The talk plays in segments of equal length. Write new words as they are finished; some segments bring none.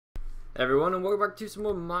Everyone, and welcome back to some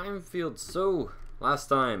more Minefields. So, last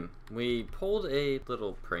time we pulled a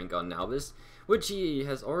little prank on Nalbus, which he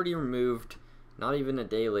has already removed not even a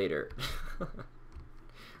day later.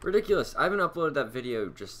 Ridiculous. I haven't uploaded that video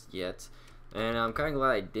just yet, and I'm kind of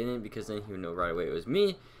glad I didn't, because then he would know right away it was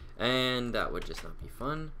me, and that would just not be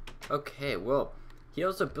fun. Okay, well, he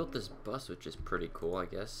also built this bus, which is pretty cool, I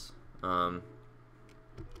guess. Actually,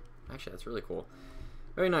 that's really cool.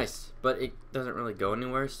 Very nice, but it doesn't really go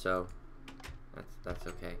anywhere, so that's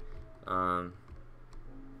okay. You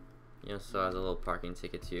know, so has a little parking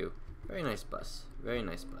ticket too. Very nice bus. Very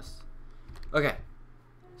nice bus. Okay,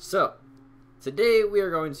 so today we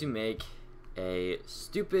are going to make a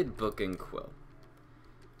stupid book and quill,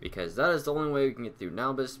 because that is the only way we can get through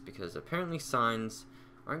Nalbus, because apparently signs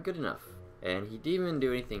aren't good enough, and he didn't even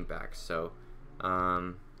do anything back. So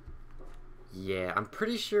yeah, I'm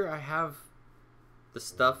pretty sure I have the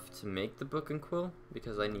stuff to make the book and quill,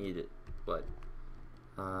 because I need what,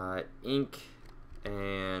 ink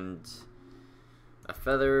and a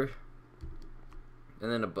feather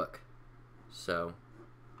and then a book. So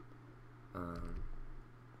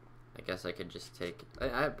I guess I could just take,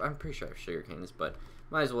 I'm pretty sure I have sugar canes, but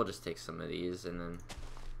might as well just take some of these, and then,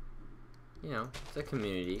 you know, it's a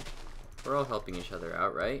community, we're all helping each other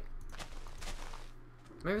out, right?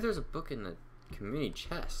 Maybe there's a book in the community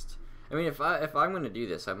chest. I mean, if I'm gonna do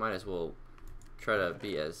this, I might as well try to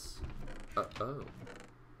be as oh.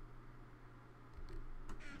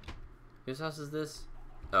 Whose house is this?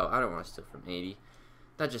 Oh, I don't want to steal from 80.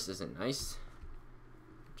 That just isn't nice.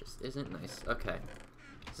 It just isn't nice. Okay.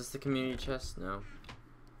 Is this the community chest? No.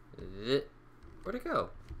 Where'd it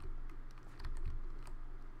go?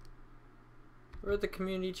 Where'd the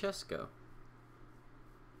community chest go?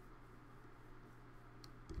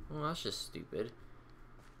 Well, that's just stupid.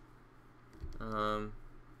 What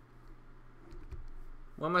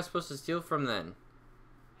am I supposed to steal from then?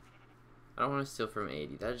 I don't want to steal from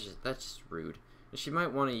 80. That's just rude. And she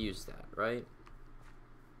might want to use that, right?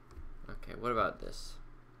 Okay, what about this?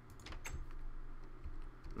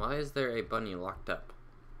 Why is there a bunny locked up?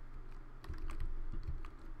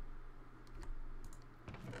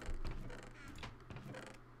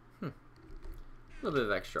 A little bit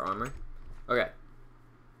of extra armor. Okay.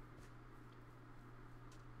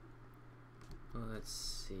 Let's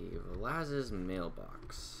see, Velaz's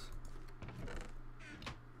mailbox.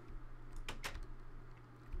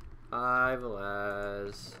 Hi,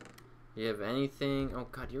 Velaz. Do you have anything? Oh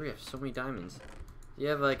god, you already have so many diamonds. Do you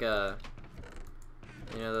have like a,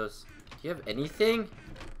 you know, those, do you have anything?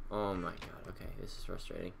 Oh my god, okay, this is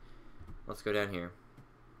frustrating. Let's go down here.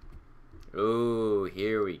 Oh,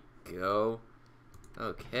 here we go.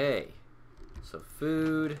 Okay. So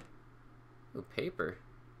food. Oh, paper.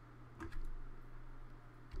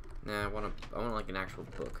 Nah, I want like an actual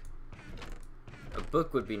book. A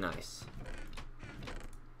book would be nice.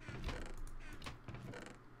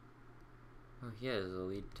 Oh, he has a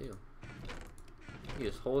lead too.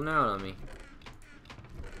 He's holding out on me.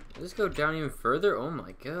 Let's go down even further. Oh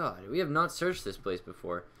my god, we have not searched this place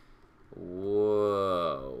before.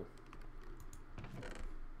 Whoa.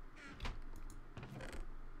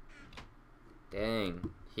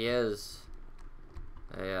 Dang, he has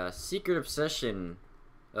a secret obsession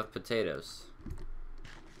of potatoes.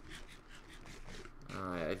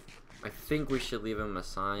 I think we should leave him a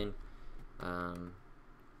sign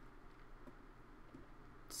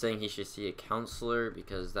saying he should see a counselor,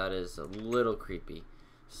 because that is a little creepy.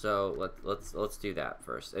 So let's do that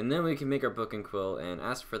first, and then we can make our book and quill and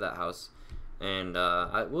ask for that house, and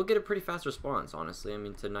we'll get a pretty fast response, honestly. I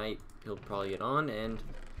mean, tonight he'll probably get on, and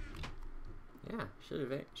yeah,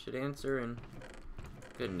 should answer. And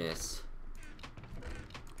goodness,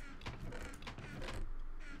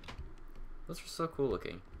 those are so cool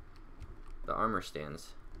looking. The armor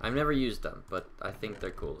stands. I've never used them, but I think they're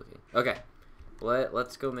cool looking. Okay,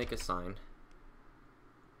 let's go make a sign.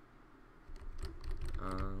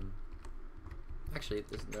 Actually,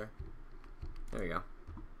 isn't there? There we go.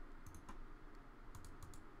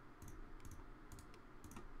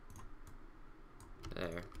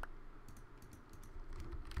 There.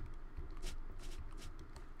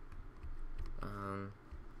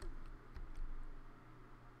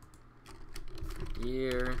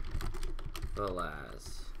 Dear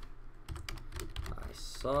Velaz, I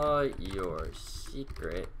saw your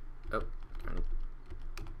secret.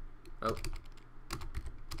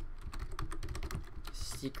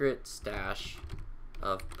 Secret stash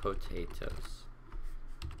of potatoes.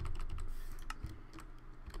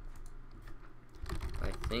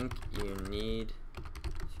 I think you need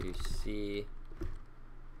to see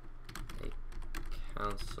a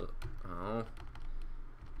council. Oh.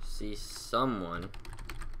 see someone.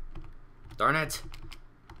 Darn it!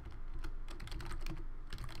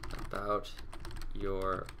 About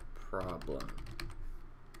your problem.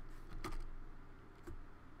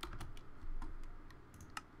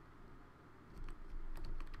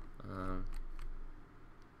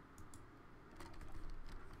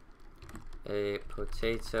 A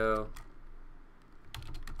potato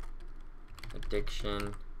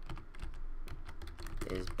addiction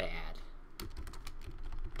is bad.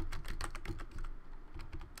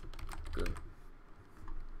 Good.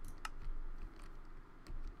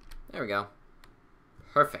 There we go.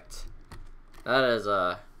 Perfect. That is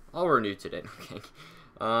all we're new today. Okay.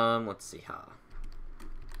 Let's see how.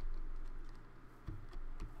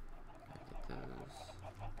 Get those.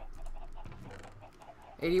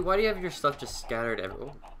 80, why do you have your stuff just scattered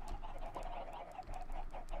everywhere? Oh.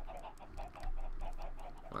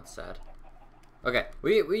 That's sad. Okay,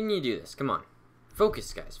 we need to do this. Come on.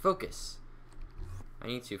 Focus, guys. Focus. I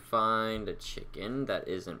need to find a chicken that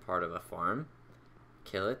isn't part of a farm.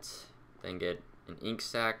 Kill it. Then get an ink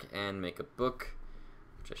sac and make a book.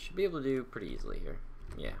 Which I should be able to do pretty easily here.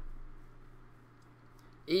 Yeah.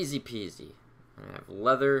 Easy peasy. I have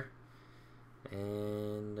leather.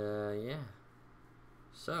 And, yeah.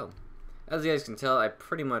 So, as you guys can tell, I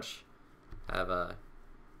pretty much have a...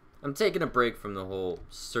 I'm taking a break from the whole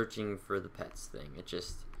searching for the pets thing.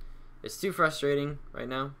 It's too frustrating right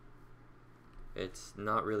now. It's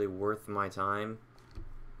not really worth my time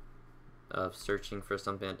of searching for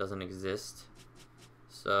something that doesn't exist.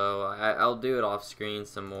 So I'll do it off screen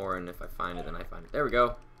some more, and if I find it, then I find it. There we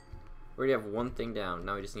go. We already have one thing down.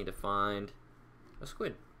 Now we just need to find a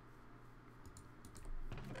squid.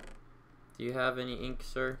 Do you have any ink,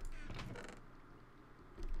 sir?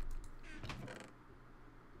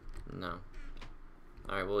 No.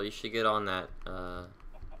 Alright, well, you should get on that.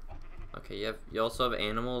 Okay, you also have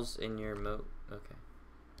animals in your moat. Okay.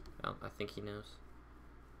 Well, I think he knows.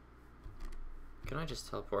 Can I just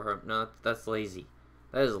teleport her? No, that's lazy.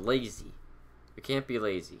 That is lazy. We can't be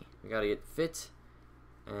lazy. We gotta get fit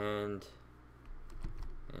and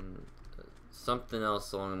something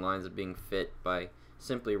else along the lines of being fit by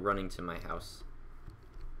simply running to my house.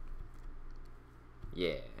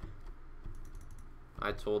 Yeah.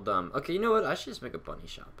 I told them. Okay, you know what? I should just make a bunny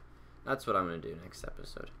shop. That's what I'm gonna do next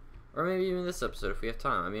episode. Or maybe even this episode if we have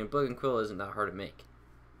time. I mean, Bug and Quill isn't that hard to make.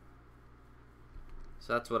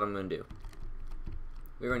 So that's what I'm gonna do.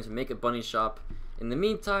 We're going to make a bunny shop. In the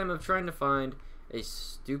meantime, I'm trying to find a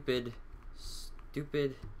stupid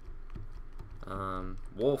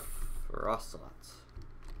wolf or ocelot.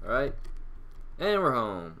 Alright? And we're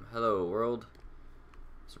home. Hello, world.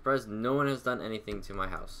 Surprised no one has done anything to my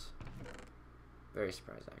house. Very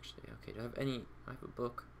surprised, actually. Okay, do I have any... I have a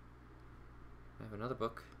book. I have another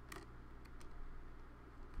book.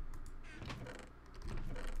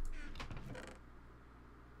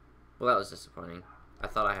 Well, that was disappointing. I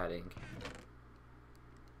thought I had ink.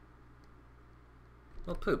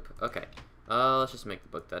 Well, poop. Okay. Let's just make the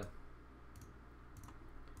book then.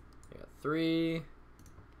 I got 3.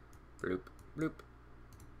 Bloop. Bloop.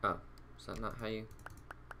 Oh, is that not how you...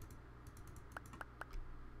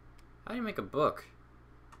 How do you make a book?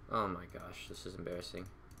 Oh my gosh, this is embarrassing.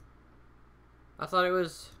 I thought it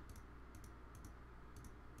was...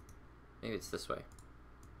 Maybe it's this way.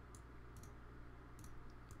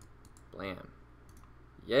 Blam.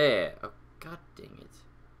 Yeah! Oh, god dang it.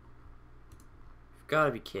 You've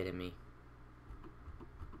gotta be kidding me.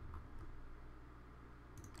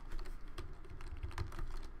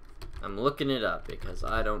 I'm looking it up because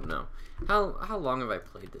I don't know. How long have I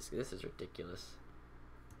played this? This is ridiculous.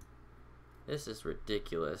 This is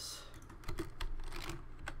ridiculous.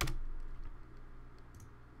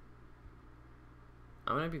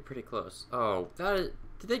 I'm gonna be pretty close. Oh, that is...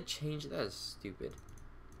 Did they change? That is stupid.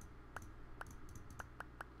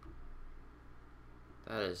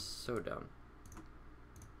 That is so dumb.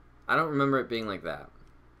 I don't remember it being like that.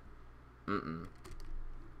 Mm-mm.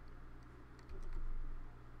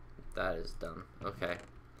 That is dumb. Okay.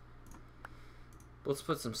 Let's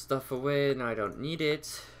put some stuff away. Now I don't need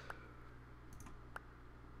it.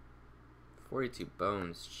 42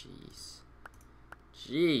 bones. Jeez.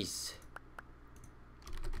 Jeez.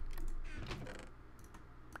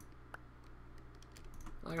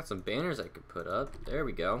 I got some banners I could put up. There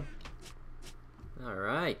we go.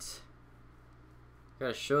 Alright.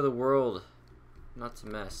 Gotta show the world not to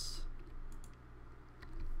mess.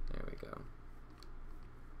 There we go.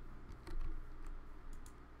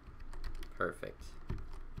 Perfect.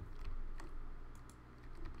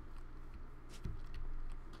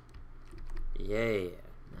 Yay.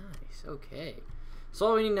 Nice. Okay. So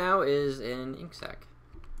all we need now is an ink sac.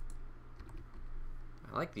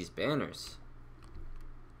 I like these banners.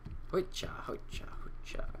 Hoicha, hoicha,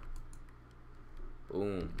 hoicha.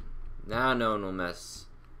 Boom. Now no one will mess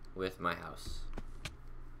with my house.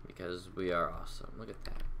 Because we are awesome. Look at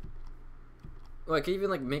that. Oh, I can even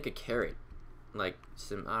like make a carrot. Like,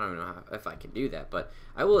 I don't know if I can do that, but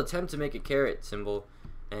I will attempt to make a carrot symbol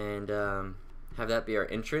and have that be our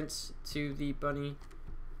entrance to the bunny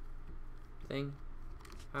thing.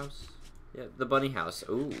 House? Yeah, the bunny house.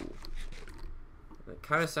 Ooh. It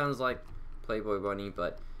kind of sounds like Playboy Bunny,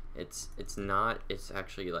 but it's not. It's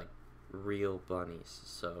actually like real bunnies.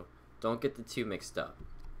 So don't get the two mixed up.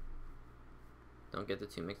 Don't get the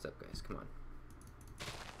two mixed up, guys. Come on.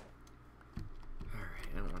 Alright,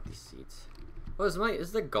 I don't want these seats. Oh,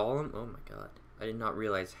 is the golem? Oh my god. I did not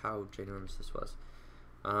realize how ginormous this was.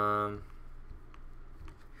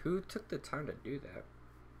 Who took the time to do that?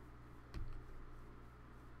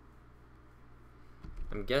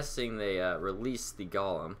 I'm guessing they released the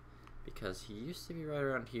golem because he used to be right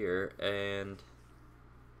around here and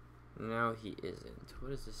now he isn't. What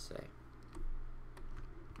does this say?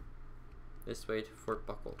 This way to Fort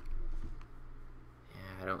Buckle.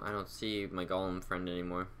 Yeah, I don't see my golem friend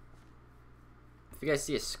anymore. If you guys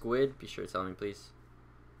see a squid, be sure to tell me, please.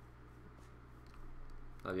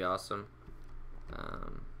 That'd be awesome.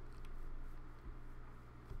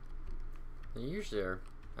 They usually are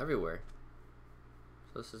everywhere.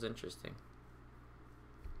 So this is interesting.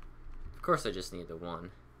 Of course I just need the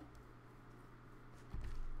one.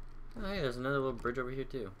 Oh hey, there's another little bridge over here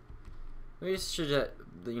too. We should,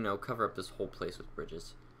 you know, cover up this whole place with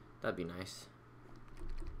bridges. That'd be nice.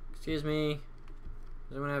 Excuse me.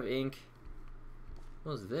 Does anyone have ink?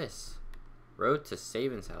 What was this? Road to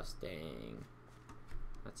Saban's house. Dang.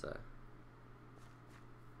 That's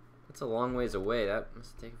a long ways away. That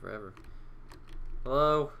must take forever.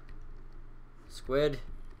 Hello? Squid?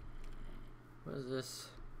 What is this?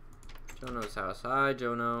 Jono's house. Hi,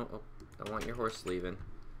 Jono. Oh, don't want your horse leaving.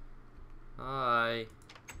 Hi.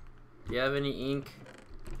 Do you have any ink?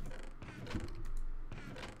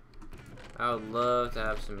 I would love to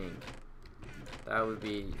have some ink. That would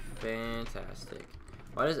be fantastic.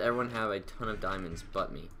 Why does everyone have a ton of diamonds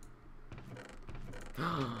but me?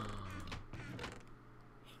 I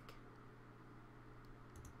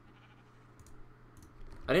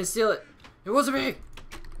didn't steal it. It wasn't me.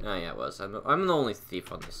 Oh yeah, it was. I'm the only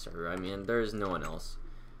thief on this server. I mean, there's no one else.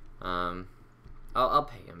 I'll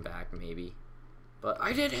pay him back maybe. But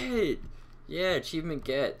I did it. Yeah, achievement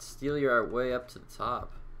get. Steal your way up to the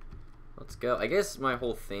top. Let's go. I guess my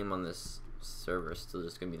whole theme on this server is still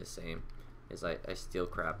just gonna be the same. Is I steal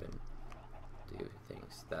crap and do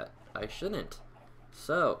things that I shouldn't.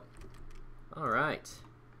 So, alright.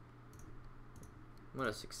 What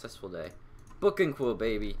a successful day. Book and quill,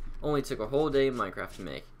 baby. Only took a whole day in Minecraft to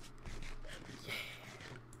make. Yeah.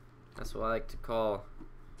 That's what I like to call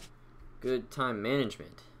good time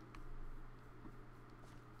management.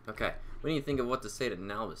 Okay, what do you think of what to say to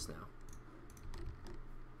Nalvis now?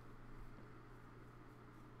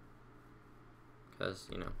 Because,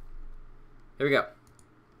 you know. Here we go.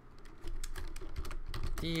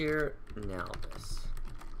 Dear Nalvis,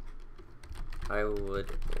 I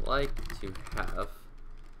would like to have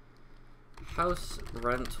house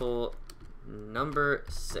rental number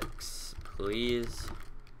 6, please.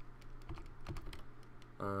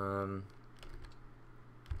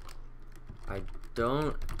 I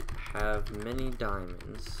don't have many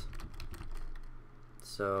diamonds,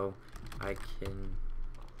 so I can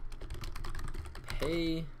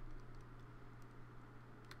pay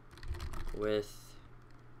with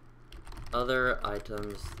other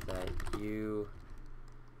items that you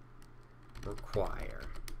require.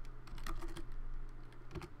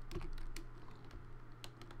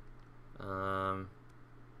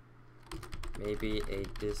 Maybe a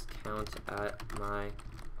discount at my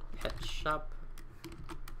pet shop.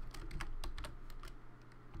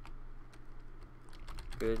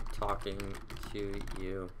 Good talking to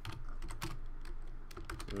you.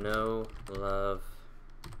 No love,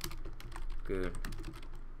 Goon.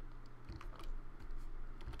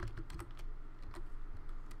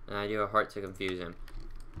 And I do a heart to confuse him.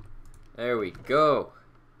 There we go.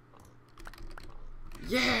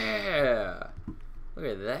 Yeah! Look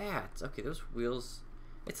at that. Okay, those wheels.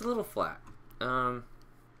 It's a little flat. I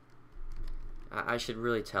should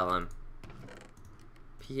really tell him.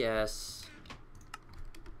 P.S.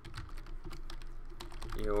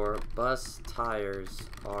 Your bus tires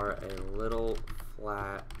are a little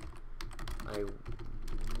flat. I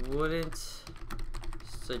wouldn't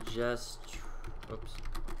suggest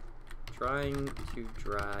trying to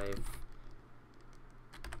drive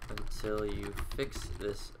until you fix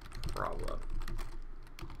this problem.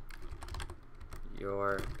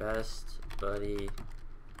 your best buddy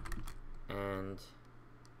and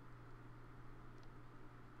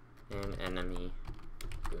an enemy.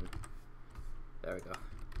 Boom. There we go.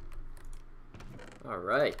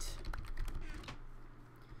 Alright.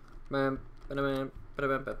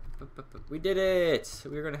 We did it!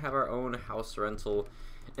 We're gonna have our own house rental.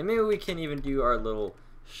 And maybe we can even do our little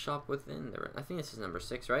shop within the... I think this is number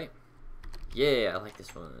 6, right? Yeah, I like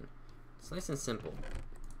this one. It's nice and simple.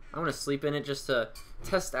 I want to sleep in it just to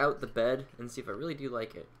test out the bed and see if I really do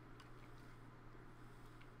like it.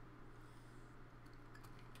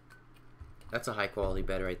 That's a high quality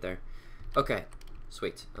bed right there. Okay,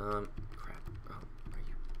 sweet. Crap. Oh, are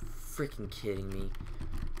you freaking kidding me?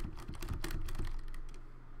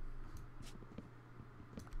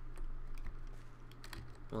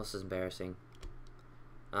 Well, this is embarrassing.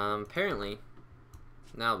 Apparently,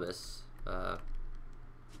 Nalbus,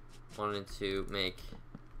 wanted to make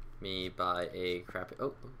me buy a crappy...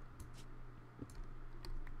 Oh, oh.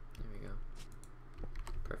 There we go.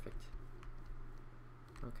 Perfect.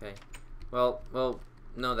 Okay. Well,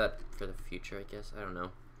 know that for the future, I guess. I don't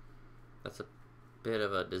know. That's a bit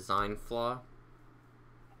of a design flaw.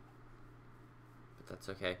 But that's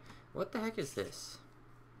okay. What the heck is this?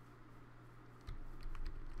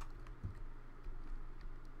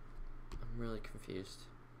 I'm really confused.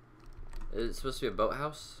 Is it supposed to be a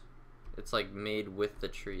boathouse? It's like made with the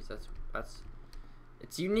trees.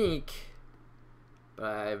 It's unique, but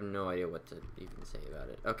I have no idea what to even say about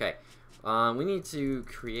it. Okay, we need to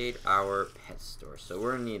create our pet store, so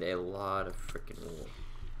we're gonna need a lot of freaking wool.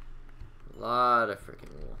 A lot of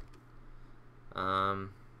freaking wool. I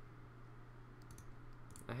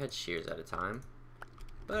had shears at a time,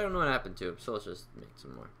 but I don't know what happened to them, so let's just make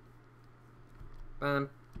some more. Bam,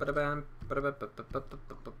 ba-da-bam,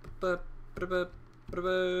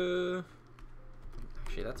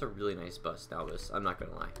 actually, that's a really nice bust, Albus. I'm not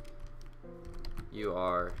gonna lie. You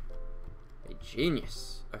are a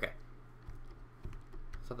genius. Okay. I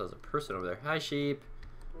thought that was a person over there. Hi, sheep.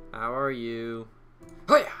 How are you?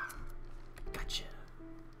 Oh yeah. Gotcha.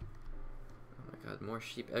 Oh my god, more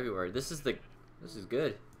sheep everywhere. This is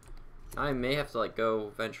good. I may have to like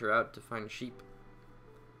go venture out to find sheep.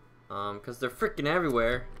 Cause they're freaking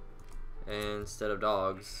everywhere. And instead of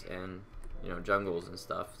dogs and, you know, jungles and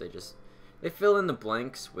stuff, they fill in the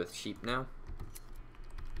blanks with sheep now.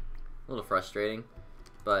 A little frustrating,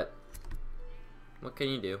 but what can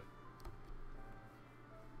you do?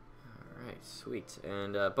 Alright, sweet.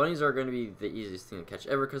 And bunnies are going to be the easiest thing to catch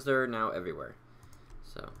ever because they're now everywhere.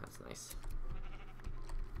 So that's nice.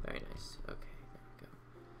 Very nice. Okay, there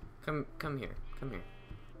we go. Come here. Come here.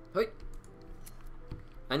 Hoi!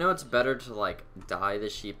 I know it's better to like dye the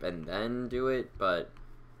sheep and then do it, but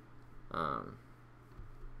I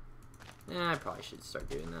probably should start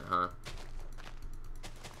doing that, huh?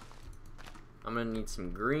 I'm gonna need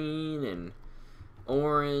some green and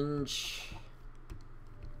orange,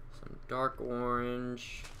 some dark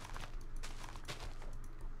orange.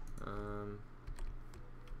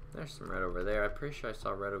 There's some red over there. I'm pretty sure I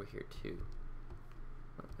saw red over here too.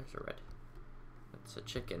 Oh, there's a red. That's a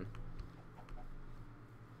chicken.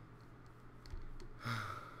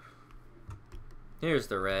 Here's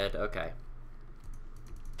the red. Okay.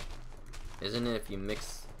 Isn't it if you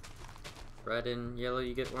mix red and yellow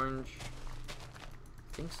you get orange?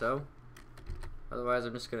 I think so. Otherwise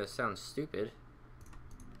I'm just gonna sound stupid.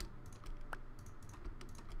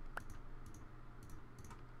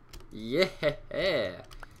 Yeah!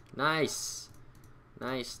 Nice!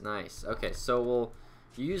 Nice, nice. Okay, so we'll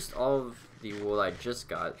use all of the wool I just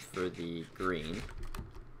got for the green.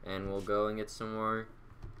 And we'll go and get some more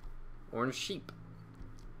orange sheep.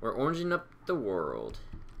 We're oranging up the world.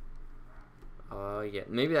 Oh, yeah.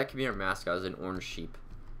 Maybe that could be our mascot as an orange sheep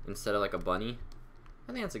instead of like a bunny.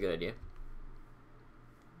 I think that's a good idea.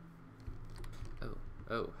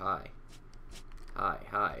 Oh, hi.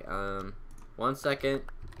 Hi. 1 second.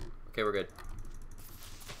 Okay, we're good.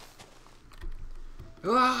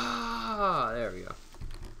 Ah, there we go.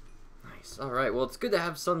 Nice. Alright, well, it's good to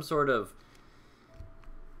have some sort of,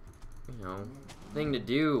 you know, thing to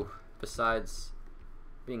do besides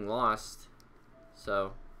being lost.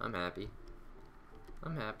 So, I'm happy.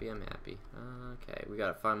 I'm happy. Okay, we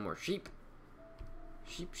gotta find more sheep.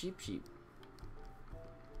 Sheep.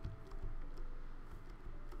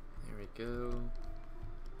 There we go.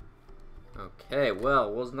 Okay, well,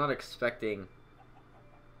 was not expecting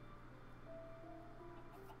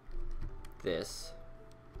this.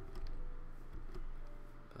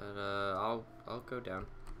 But, I'll go down.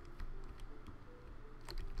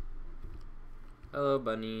 Hello,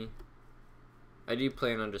 bunny. I do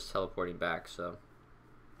plan on just teleporting back, so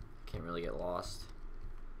Can't really get lost.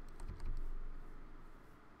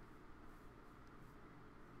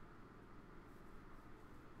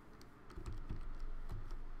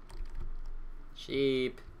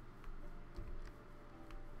 Sheep.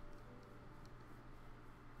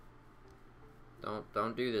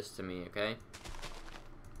 Don't do this to me, okay?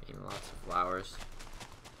 I need lots of flowers.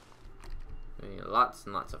 I need lots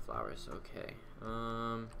and lots of flowers. Okay.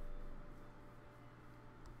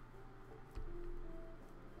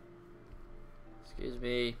 Excuse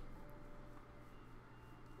me.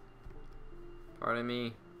 Pardon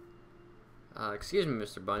me. Excuse me,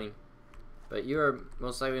 Mr. Bunny, but you are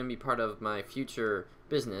most likely going to be part of my future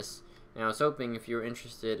business, and I was hoping if you were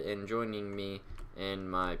interested in joining me in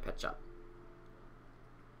my pet shop.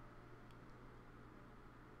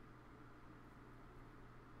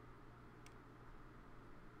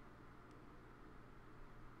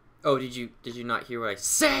 Oh, did you not hear what I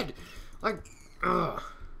said? Ugh. Freaking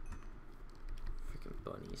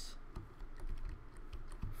bunnies.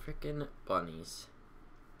 Freaking bunnies.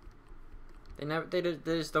 They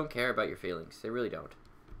just don't care about your feelings. They really don't.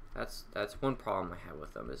 That's one problem I have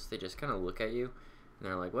with them, is they just kind of look at you and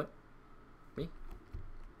they're like, "What? Me?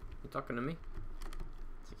 You talking to me?"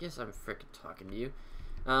 It's like, yes, I'm freaking talking to you.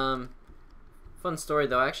 Fun story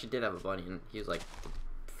though. I actually did have a bunny, and he was like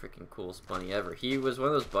the freaking coolest bunny ever. He was one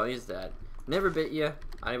of those bunnies that never bit you.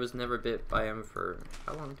 I was never bit by him for,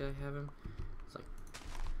 how long did I have him? It's like,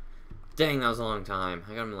 dang, that was a long time.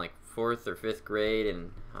 I got him in like 4th or 5th grade,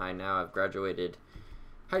 and I now have graduated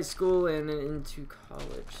high school and into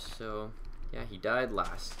college. So yeah, he died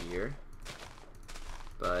last year,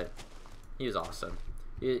 but he was awesome.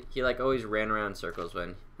 He like always ran around in circles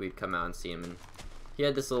when we'd come out and see him, and he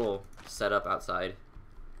had this little setup outside.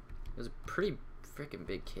 It was a pretty freaking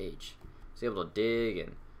big cage. He was able to dig,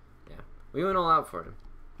 and yeah, we went all out for him,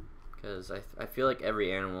 because I feel like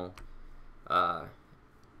every animal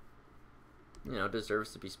you know,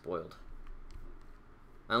 deserves to be spoiled.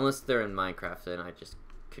 Unless they're in Minecraft, then I just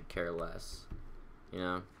could care less. You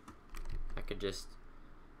know? I could just...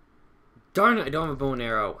 Darn it, I don't have a bow and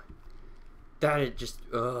arrow! That it just...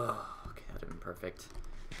 Ugh. Okay, that would have been perfect.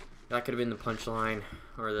 That could have been the punchline,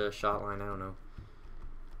 or the shot line, I don't know.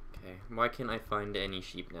 Okay, why can't I find any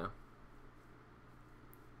sheep now?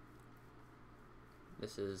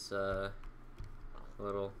 This is a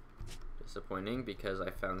little disappointing, because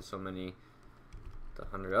I found so many the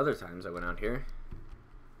 100 other times I went out here.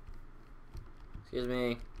 Excuse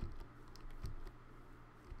me.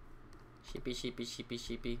 Sheepy, sheepy, sheepy,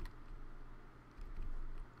 sheepy.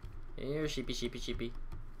 Here, sheepy, sheepy, sheepy.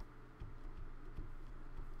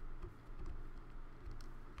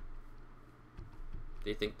 Do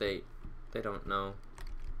you think they don't know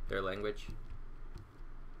their language?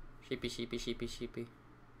 Sheepy, sheepy, sheepy, sheepy.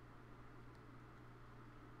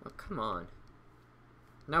 Oh, come on.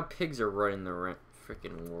 Now pigs are running the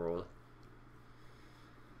freaking world.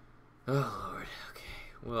 Oh, Lord. Okay.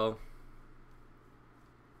 Well,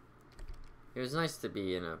 it was nice to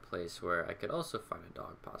be in a place where I could also find a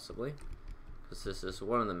dog, possibly. Because this is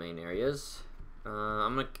one of the main areas.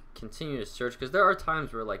 I'm going to continue to search, because there are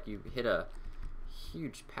times where, like, you hit a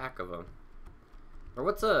huge pack of them. Or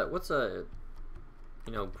what's a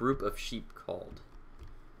you know, group of sheep called?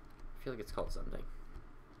 I feel like it's called something.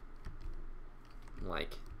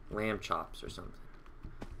 Like lamb chops or something.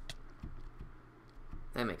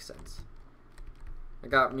 That makes sense. I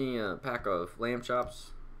got me a pack of lamb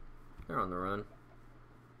chops. They're on the run.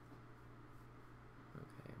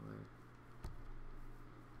 Okay, where?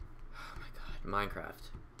 Oh my god, Minecraft.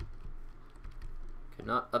 Could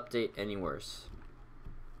not update any worse.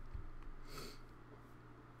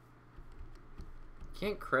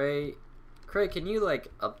 Can't Cray, can you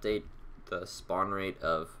like update the spawn rate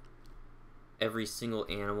of every single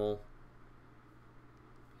animal?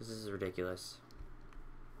 Because this is ridiculous.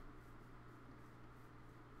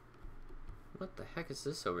 What the heck is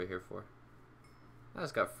this over here for? I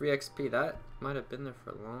just got free XP. That might have been there for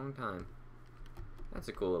a long time. That's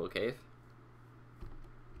a cool little cave.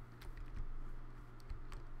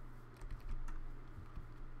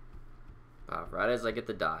 Right as I get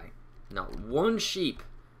to die. Not one sheep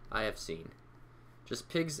I have seen. Just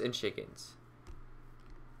pigs and chickens.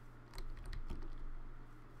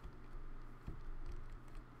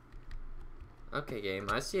 Okay, game.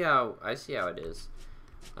 I see how it is.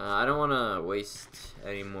 I don't want to waste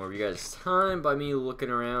any more of you guys' time by me looking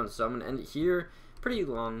around, so I'm gonna end it here. Pretty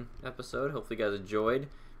long episode. Hopefully, you guys enjoyed.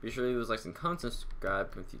 Be sure to leave a like and comment,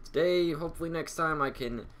 subscribe with you today. Hopefully, next time I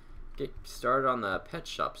can get started on the pet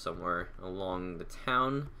shop somewhere along the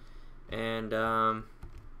town. And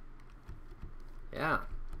yeah,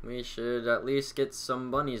 we should at least get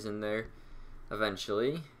some bunnies in there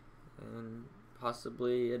eventually. And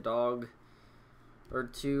possibly a dog or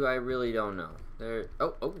two, I really don't know. There,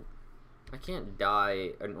 oh, I can't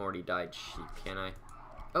dye an already died sheep, can I?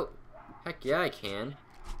 Oh, heck yeah I can.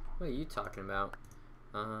 What are you talking about?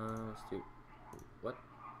 Let's do, what?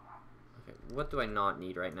 Okay, what do I not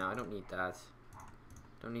need right now? I don't need that.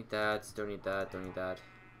 Don't need that, don't need that, don't need that.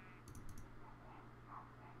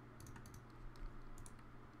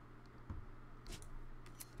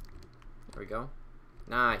 There we go.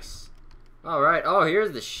 Nice. Alright, oh,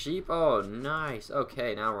 here's the sheep. Oh, nice.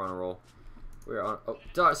 Okay, now we're on a roll. We're on,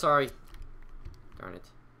 oh, sorry. Darn it.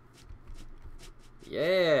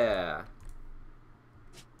 Yeah.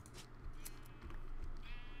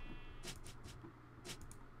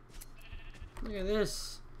 Look at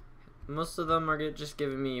this. Most of them are just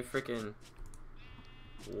giving me freaking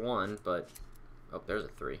 1, but oh, there's a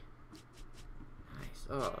 3. Nice.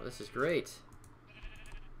 Oh, this is great.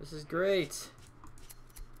 This is great.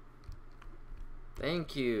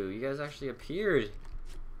 Thank you. You guys actually appeared.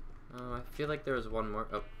 Oh, I feel like there was one more.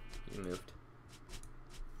 Oh, you moved.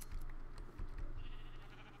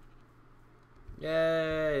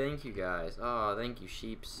 Yay! Thank you guys. Oh, thank you,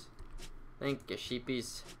 sheeps. Thank you,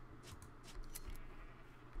 sheepies.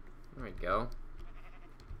 There we go.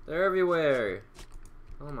 They're everywhere.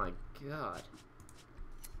 Oh my god.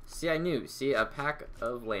 See, I knew. See, a pack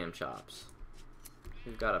of lamb chops.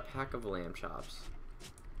 We've got a pack of lamb chops.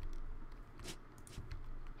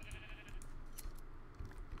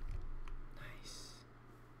 Nice.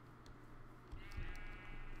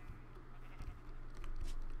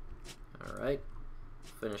 Alright.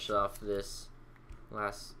 Finish off this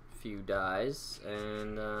last few dyes,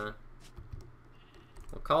 and we'll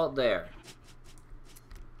call it there.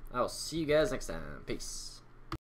 I will see you guys next time. Peace.